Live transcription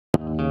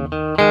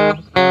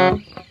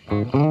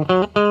Alright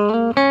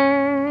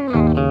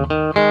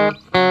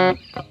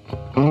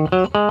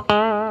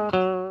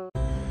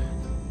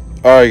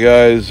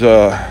guys,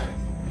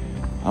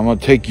 I'm going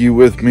to take you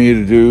with me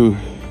to do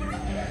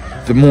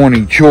the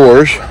morning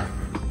chores.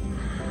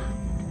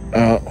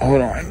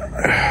 Hold on.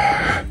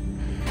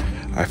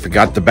 I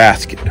forgot the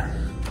basket.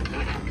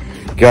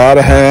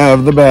 Gotta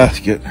have the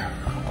basket.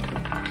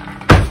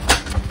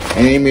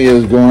 Amy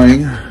is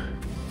going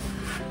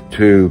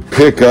to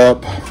pick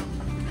up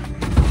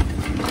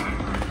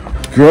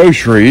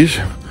groceries.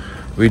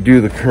 We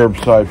do the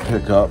curbside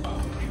pickup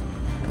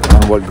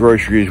on what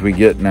groceries we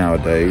get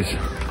nowadays.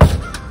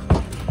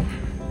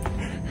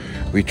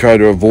 We try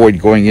to avoid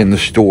going in the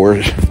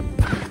stores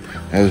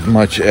as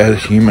much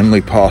as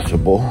humanly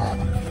possible.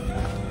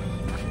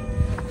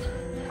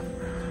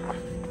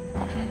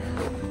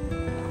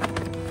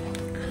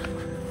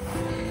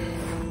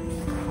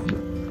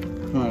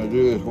 Trying to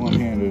do this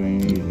one-handed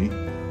ain't easy.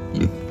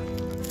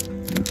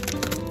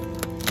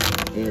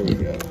 There we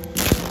go.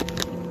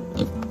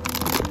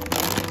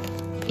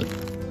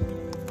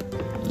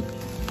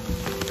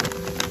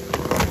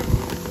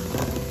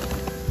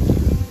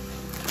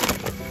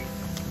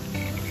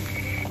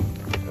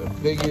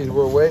 Biggies,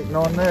 we're waiting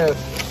on this.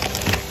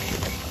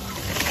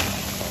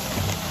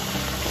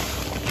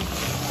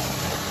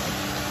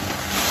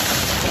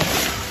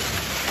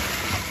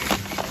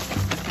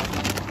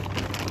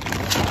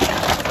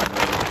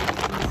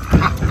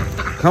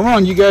 Come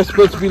on, you guys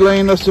supposed to be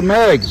laying us some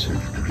eggs.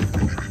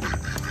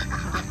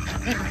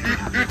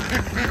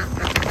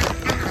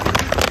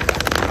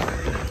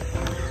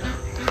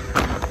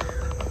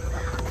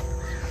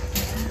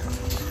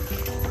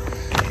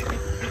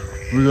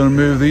 We're gonna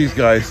move these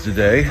guys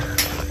today.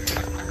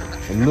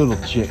 The little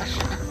chicks.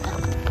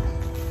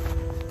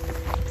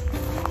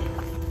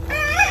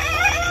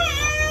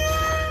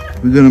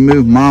 We're gonna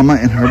move Mama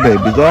and her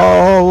babies.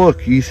 Oh,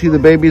 look, you see the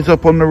babies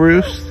up on the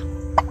roost?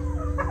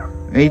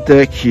 Ain't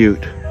that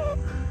cute?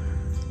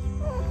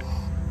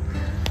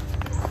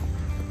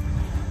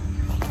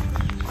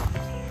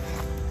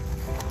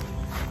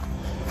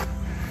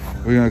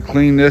 We're gonna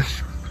clean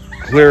this,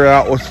 clear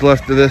out what's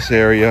left of this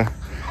area.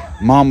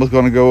 Mama's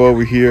gonna go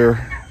over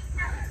here,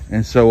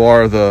 and so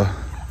are the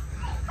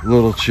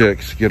little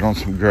chicks. Get on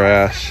some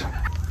grass.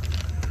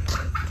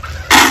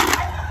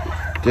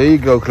 There you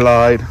go,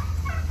 Clyde.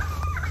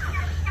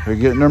 They're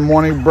getting their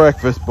morning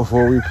breakfast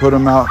before we put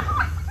them out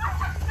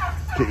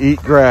to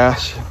eat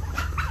grass.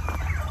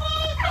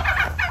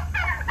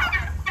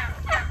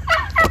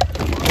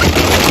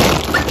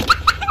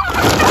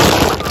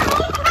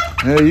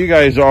 Yeah, you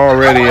guys are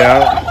already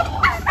out.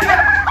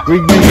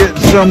 We've been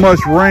getting so much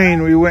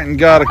rain, we went and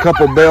got a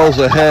couple bales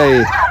of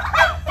hay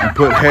and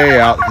put hay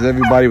out because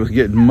everybody was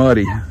getting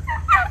muddy.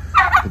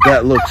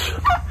 But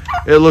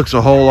it looks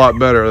a whole lot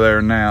better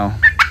there now.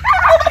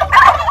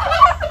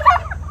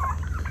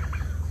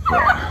 So.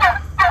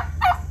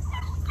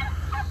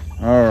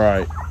 All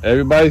right,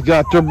 everybody's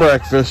got their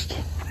breakfast.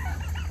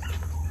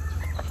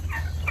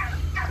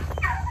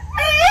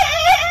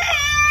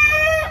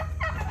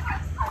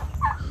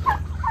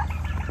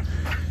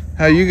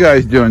 How you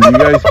guys doing? You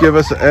guys give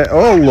us a...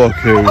 Oh, look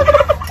who.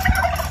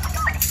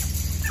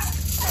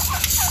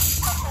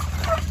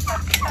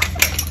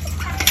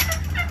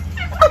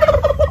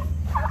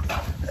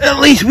 At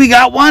least we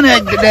got one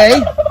egg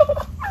today.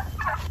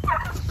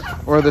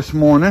 Or this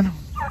morning.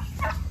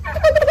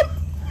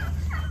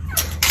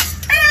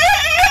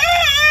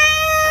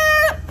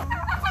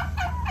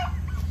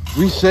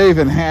 We save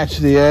and hatch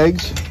the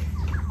eggs.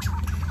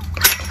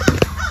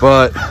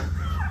 But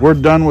we're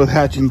done with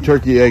hatching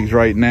turkey eggs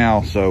right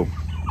now, so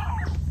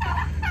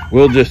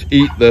we'll just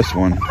eat this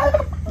one.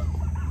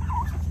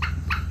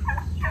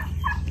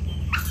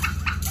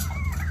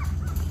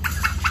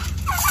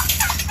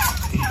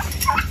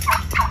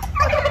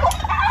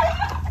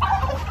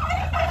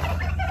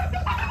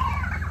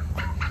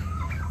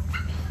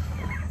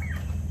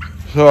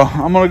 So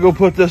I'm gonna go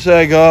put this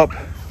egg up,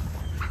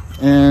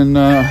 and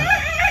then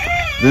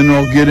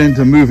we'll get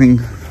into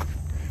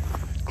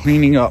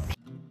cleaning up.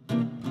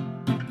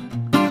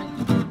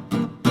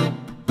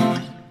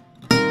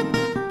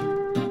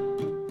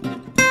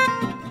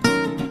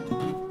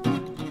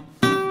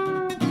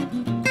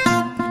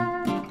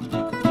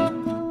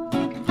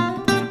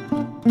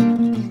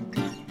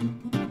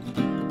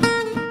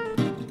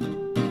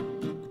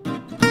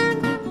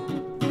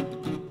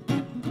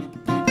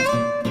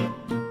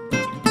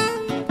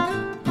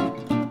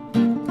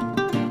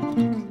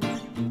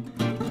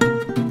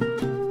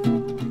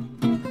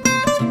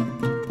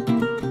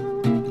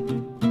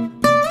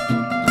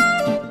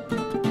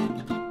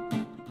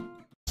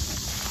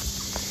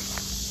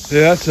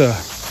 Yeah, that's a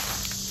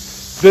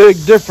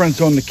big difference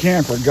on the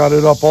camper. Got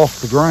it up off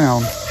the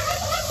ground.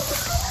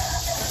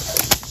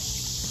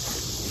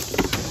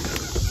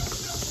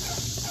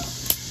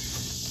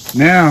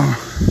 Now,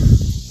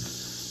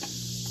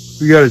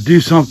 we got to do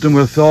something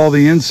with all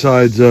the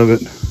insides of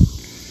it.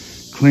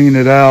 Clean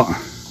it out.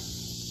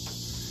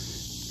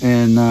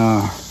 And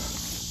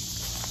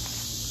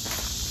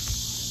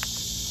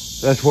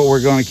That's what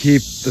we're going to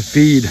keep the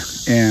feed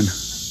in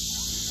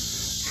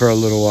for a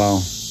little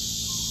while.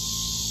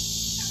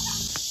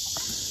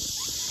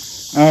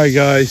 All right,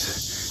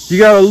 guys, you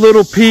got a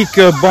little peek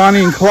of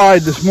Bonnie and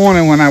Clyde this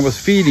morning when I was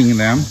feeding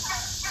them,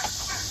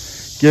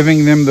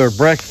 giving them their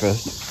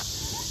breakfast.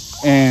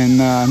 And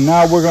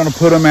now we're going to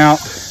put them out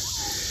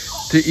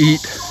to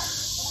eat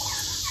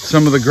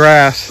some of the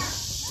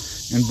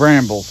grass and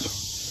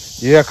brambles.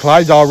 Yeah,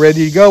 Clyde's all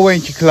ready to go,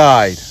 ain't you,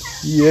 Clyde?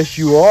 Yes,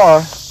 you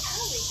are.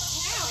 Holy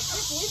cow, I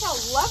can't believe how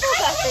level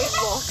that thing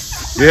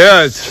looks.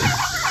 Yeah,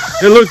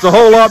 it looks a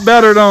whole lot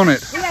better, don't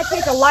it? We gotta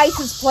take the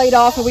license plate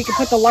off and we can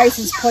put the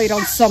license plate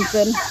on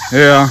something.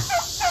 Yeah.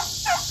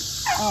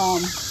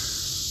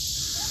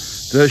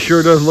 That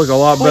sure does look a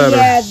lot better.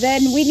 Yeah,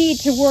 then we need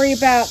to worry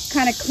about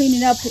kind of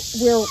cleaning up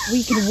where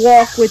we can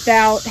walk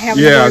without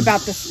having to worry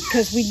about this,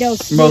 because we know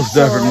snakes. Most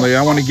definitely.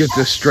 I want to get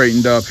this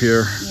straightened up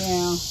here.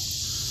 Yeah.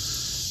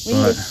 We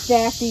need to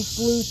stack these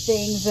blue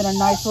things in a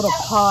nice little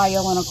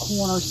pile in a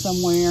corner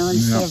somewhere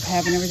instead of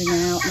having everything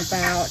out and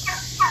about.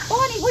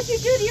 Bonnie, what'd you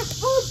do to your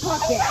food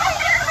bucket?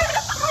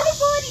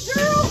 Bonnie,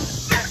 girl.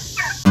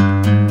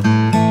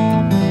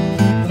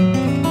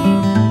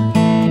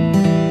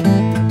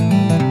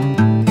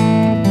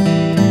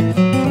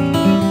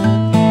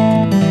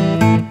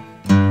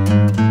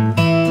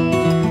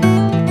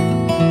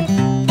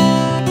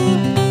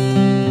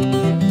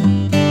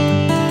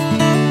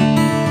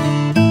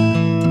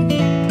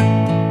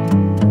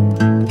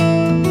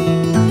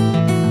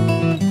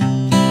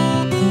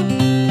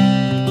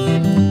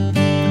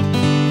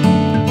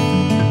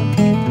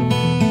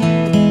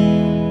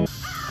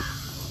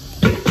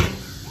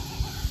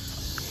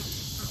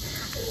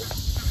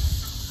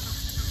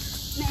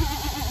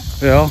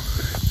 Well,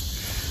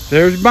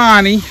 there's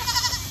Bonnie.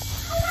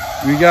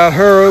 We got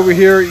her over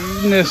here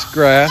eating this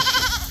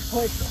grass.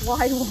 Boy,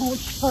 Clyde won't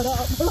shut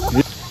up.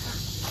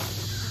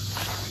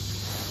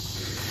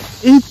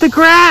 Eat the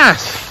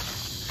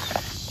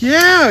grass.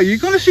 Yeah, you're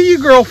going to see your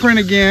girlfriend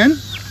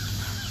again.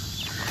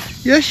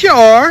 Yes, you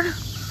are.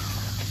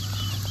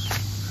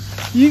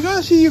 You're going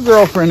to see your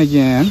girlfriend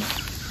again.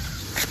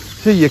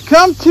 So you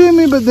come to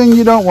me, but then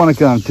you don't want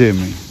to come to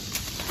me.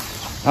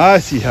 I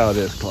see how it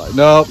is, Clyde.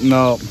 Nope,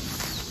 nope.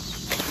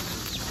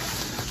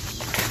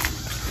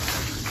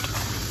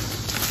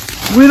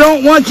 We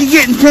don't want you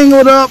getting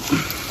tangled up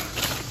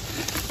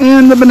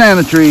in the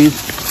banana trees.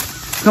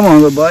 Come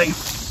on, little buddy.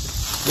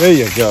 There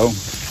you go.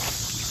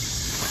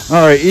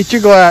 All right, eat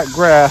your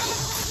grass.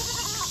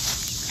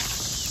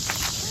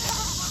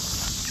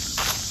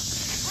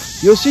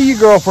 You'll see your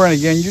girlfriend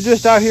again. You're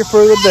just out here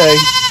for the day.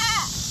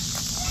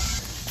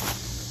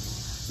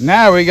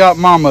 Now we got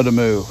Mama to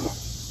move.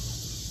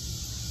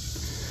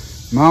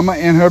 Mama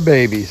and her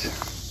babies.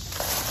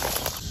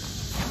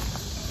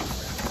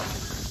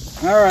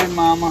 All right,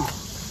 Mama.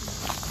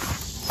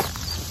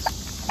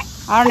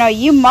 I don't know,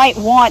 you might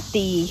want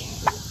the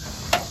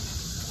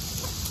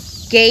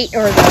gate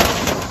or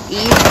the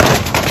eave.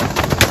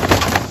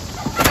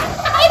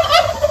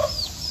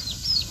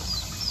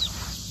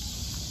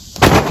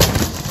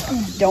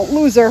 Don't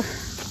lose her.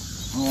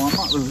 Oh, I'm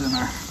not losing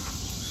her.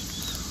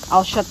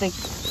 I'll shut the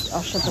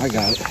I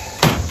got it.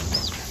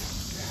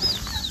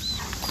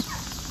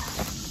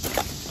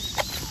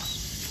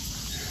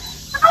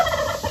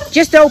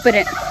 Just open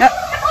it. No,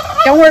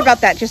 don't worry about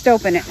that. Just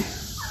open it.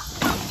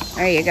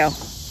 There you go.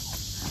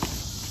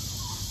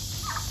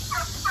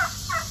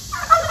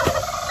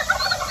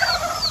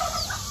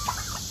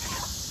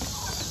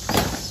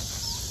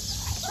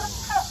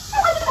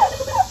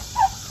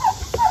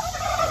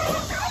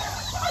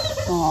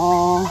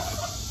 Aw,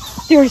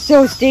 they're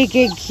so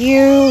stinking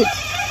cute.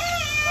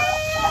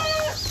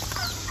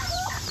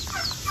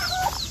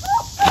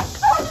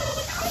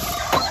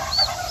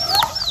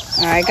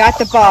 All right, got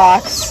the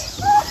box.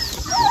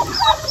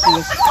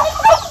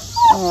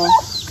 Oh.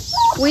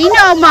 We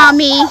know,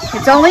 Mommy.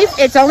 It's only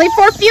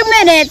for a few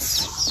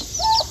minutes.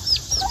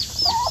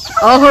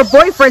 Oh, her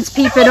boyfriend's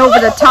peeping over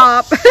the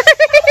top.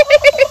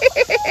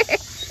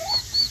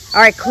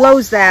 All right,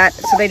 close that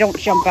so they don't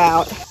jump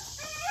out.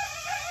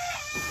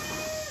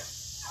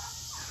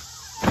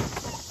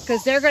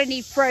 Because they're going to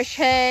need fresh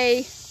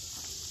hay.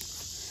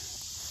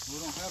 We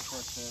don't have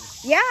fresh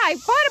hay. Yeah, I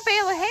bought a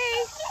bale of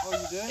hay. Oh,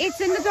 you did? It's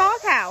in the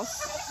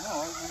doghouse.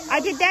 No, I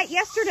did that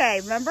yesterday,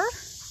 remember?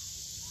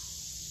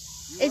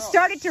 It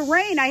started to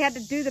rain. I had to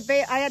do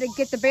I had to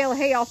get the bale of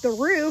hay off the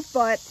roof,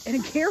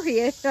 and carry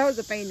it. That was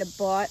a pain in the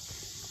butt.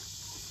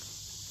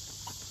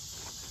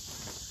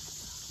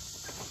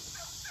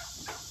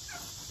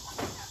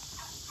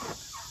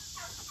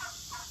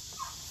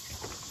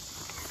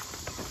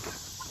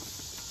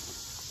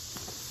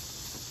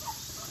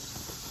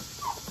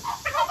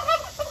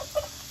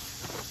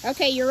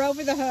 Okay, you're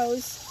over the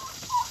hose.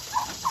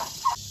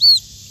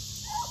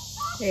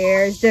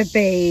 There's the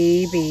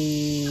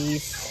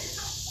babies.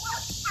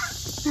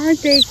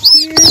 Aren't they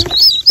cute?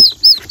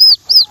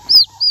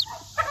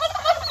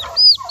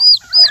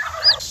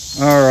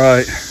 All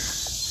right.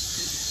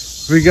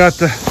 We got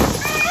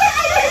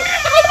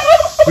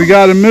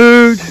it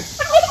moved.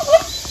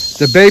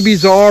 The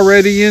baby's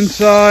already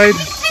inside,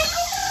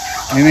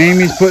 and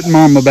Amy's putting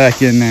Mama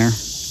back in there.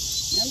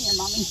 Come here,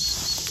 Mommy.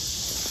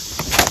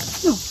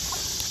 No.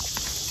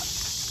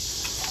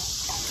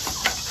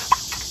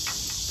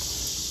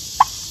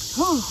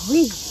 Oh,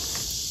 wee.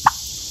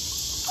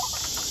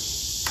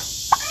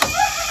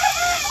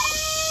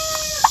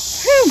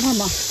 Whew,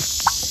 Mama.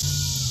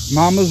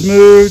 Mama's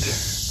moved.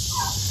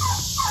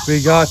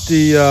 We got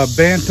the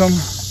bantam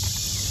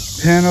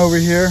pen over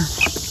here.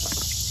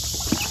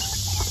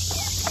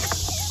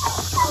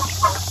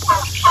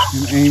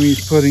 And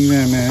Amy's putting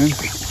them in.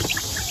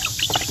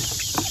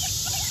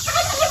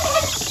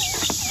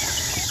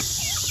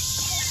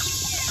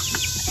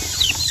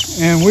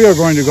 And we are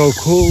going to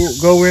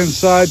go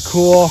inside,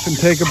 cool off, and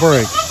take a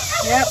break.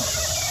 Yep.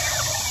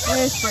 It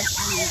is break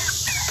time.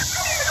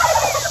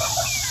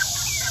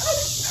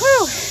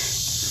 Whew.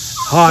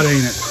 Hot,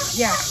 ain't it?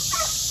 Yeah.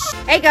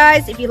 Hey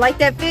guys, if you like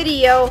that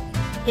video,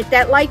 hit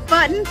that like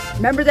button,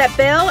 remember that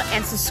bell,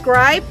 and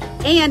subscribe.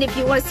 And if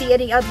you want to see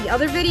any of the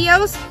other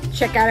videos,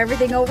 check out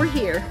everything over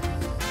here.